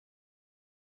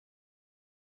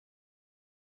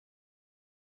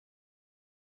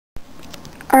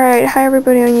Alright, hi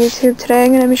everybody on YouTube. Today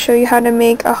I'm going to show you how to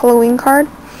make a Halloween card.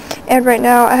 And right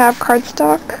now I have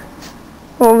cardstock,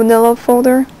 well, manila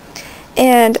folder,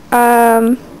 and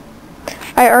I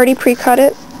already pre-cut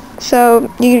it.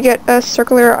 So you can get a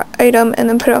circular item and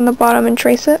then put it on the bottom and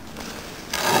trace it.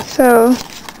 So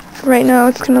right now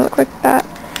it's going to look like that.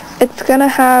 It's going to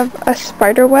have a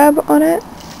spider web on it.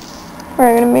 Or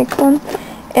I'm going to make one.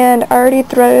 And I already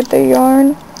threaded the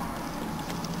yarn.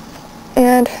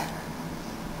 And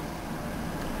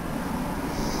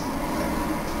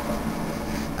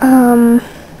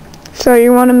so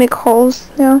you want to make holes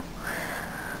now.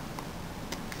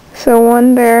 So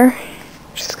one there,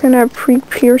 just gonna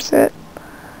pre-pierce it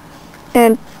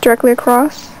and directly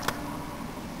across.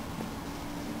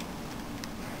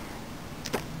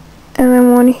 And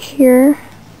then one here.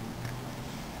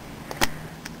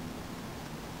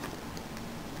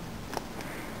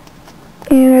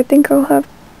 And I think I'll have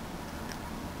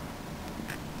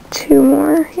two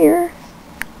more here.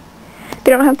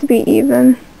 They don't have to be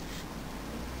even.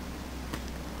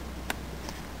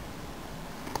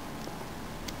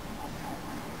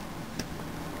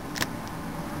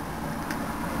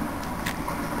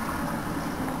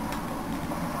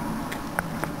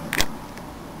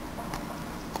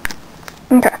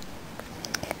 Okay,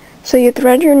 so you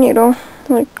thread your needle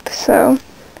like so.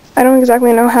 I don't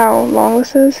exactly know how long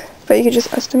this is, but you could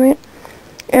just estimate.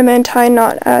 And then tie a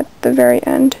knot at the very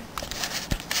end.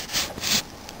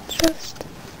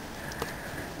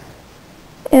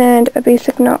 And a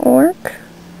basic knot will work.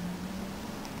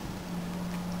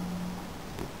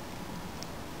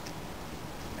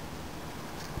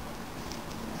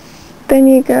 Then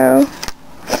you go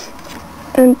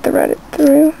and thread it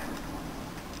through.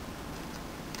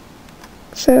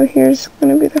 So here's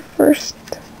going to be the first.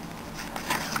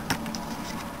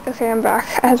 Okay, I'm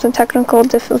back. I had some technical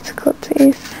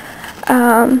difficulties.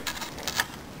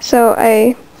 So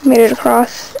I made it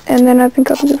across, and then I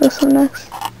think I'll do this one next.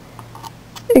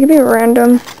 It could be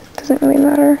random, doesn't really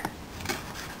matter.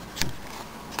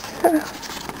 So. Alright.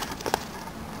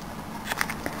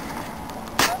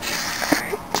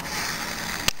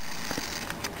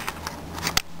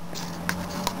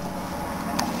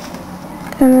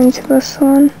 And then to this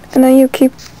one, and then you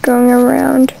keep going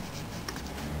around.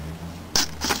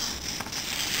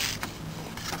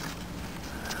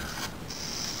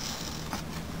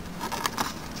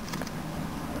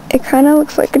 It kind of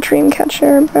looks like a dream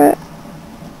catcher, but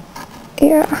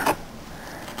yeah.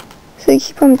 So you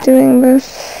keep on doing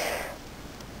this.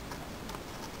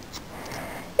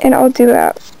 And I'll do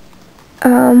that.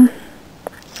 I'll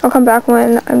come back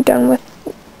when I'm done with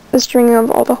the stringing of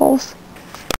all the holes.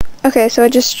 Okay, so I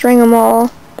just string them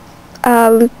all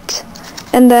looped.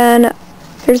 And then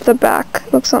there's the back.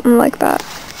 It looks something like that.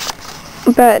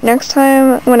 But next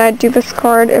time when I do this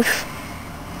card, if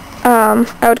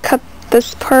I would cut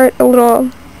this part a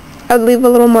little, I would leave a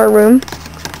little more room,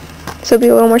 so it'd be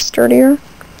a little more sturdier.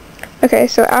 Okay,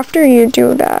 so after you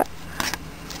do that,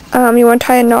 you want to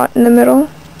tie a knot in the middle.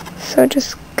 So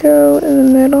just go in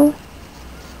the middle,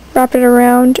 wrap it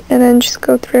around, and then just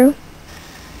go through.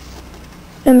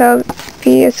 And that would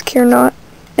be a secure knot.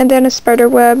 And then a spider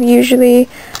web, usually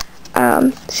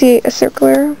see a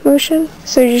circular motion,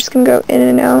 so you're just going to go in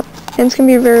and out, and it's going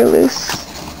to be very loose.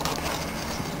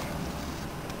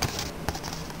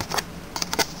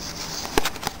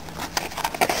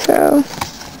 So,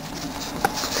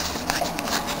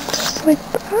 just like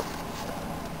that.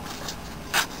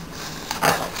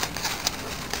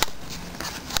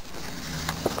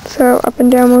 So, up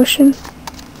and down motion.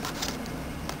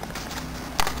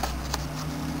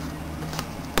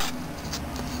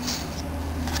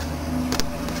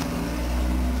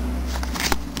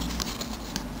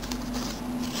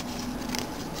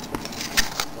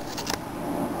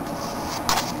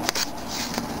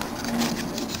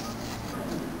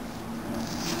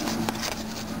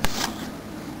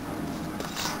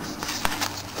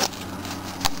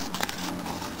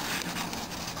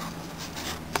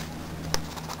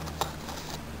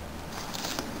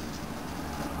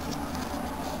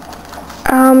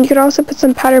 You could also put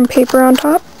some pattern paper on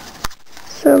top,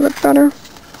 so it looks better.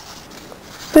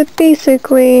 But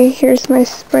basically, here's my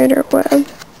spider web.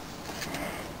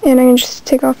 And I can just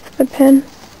take off the pin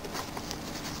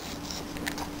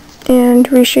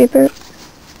and reshape it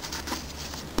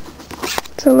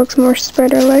so it looks more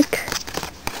spider-like.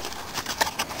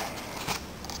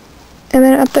 And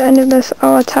then at the end of this,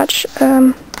 I'll attach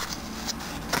a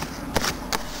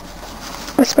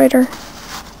spider.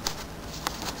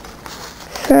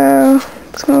 So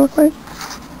it's gonna look like.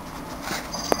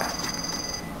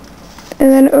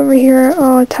 And then over here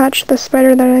I'll attach the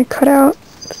spider that I cut out.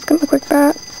 It's gonna look like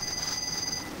that.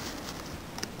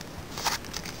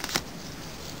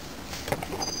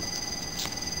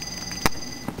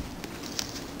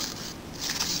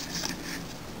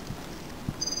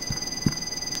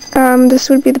 this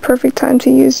would be the perfect time to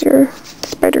use your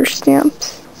spider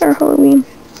stamps or Halloween.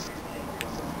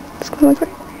 It's gonna look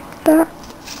like that.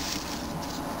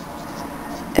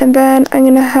 And then I'm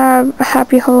gonna have a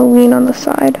happy Halloween on the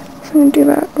side. So I'm gonna do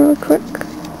that really quick.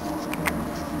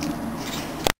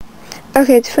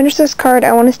 Okay, to finish this card,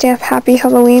 I want to stamp Happy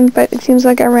Halloween, but it seems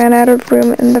like I ran out of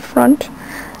room in the front.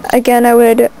 Again, I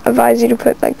would advise you to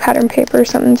put like pattern paper or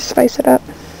something to spice it up.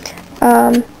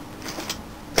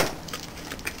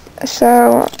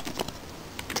 So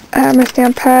I have my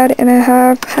stamp pad and I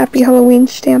have Happy Halloween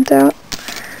stamped out.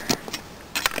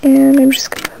 And I'm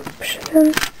just gonna push it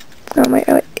in. Oh, my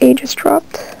A just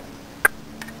dropped.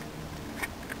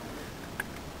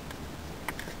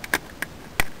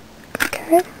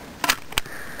 Okay.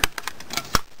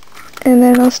 And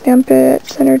then I'll stamp it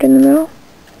centered in the middle.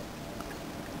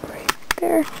 Right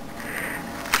there.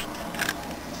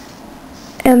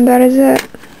 And that is it.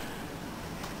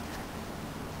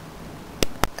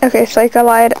 Okay, so like I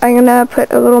lied, I'm gonna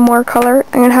put a little more color.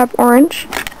 I'm gonna have orange.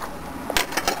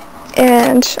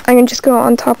 And I'm gonna just go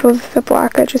on top of the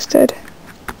black I just did.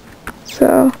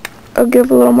 So I'll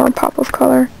give a little more pop of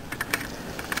color.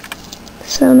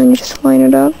 So then you just line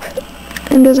it up.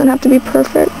 It doesn't have to be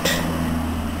perfect.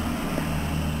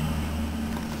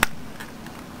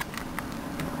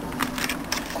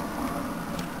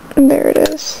 And there it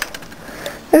is.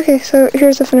 Okay, so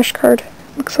here's the finished card.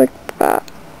 Looks like that.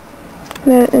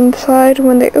 And then inside,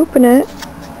 when they open it,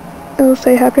 it will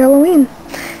say Happy Halloween.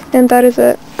 And that is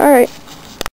it. Alright.